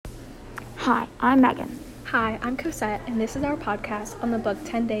Hi, I'm Megan. Hi, I'm Cosette, and this is our podcast on the book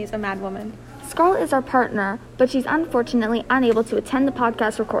 10 Days, A Mad Woman. Scarlett is our partner, but she's unfortunately unable to attend the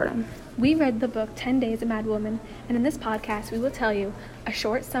podcast recording. We read the book 10 Days, A Mad Woman, and in this podcast we will tell you a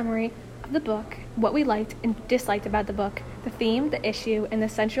short summary of the book, what we liked and disliked about the book, the theme, the issue, and the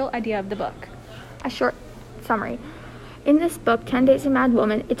central idea of the book. A short summary. In this book, 10 Days, A Mad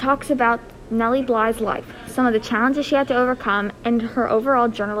Woman, it talks about Nellie Bly's life, some of the challenges she had to overcome, and her overall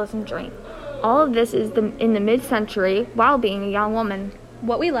journalism dream. All of this is in the mid-century while being a young woman.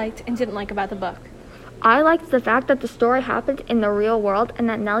 What we liked and didn't like about the book. I liked the fact that the story happened in the real world and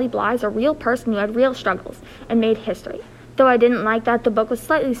that Nellie Bly is a real person who had real struggles and made history. Though I didn't like that the book was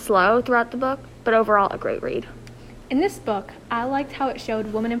slightly slow throughout the book, but overall a great read. In this book, I liked how it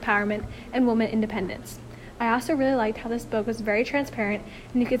showed woman empowerment and woman independence. I also really liked how this book was very transparent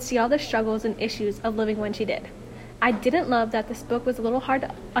and you could see all the struggles and issues of living when she did. I didn't love that this book was a little hard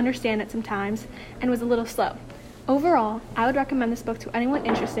to understand at some times and was a little slow. Overall, I would recommend this book to anyone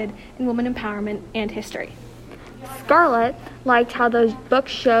interested in women empowerment and history. Scarlett liked how the book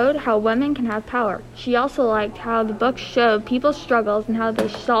showed how women can have power. She also liked how the book showed people's struggles and how they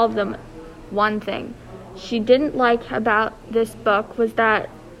solved them. One thing she didn't like about this book was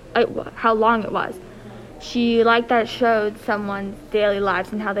that how long it was. She liked that it showed someone's daily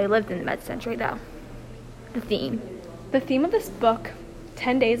lives and how they lived in the mid-century, though. The theme of this book,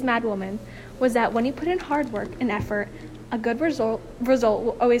 10 Days Mad Woman, was that when you put in hard work and effort, a good result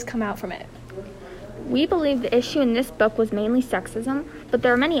will always come out from it. We believe the issue in this book was mainly sexism, but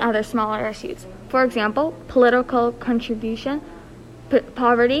there are many other smaller issues. For example, political contribution,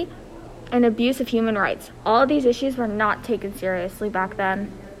 poverty, and abuse of human rights. All of these issues were not taken seriously back then.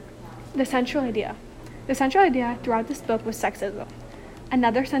 The central idea throughout this book was sexism.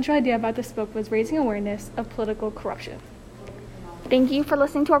 Another central idea about this book was raising awareness of political corruption. Thank you for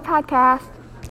listening to our podcast.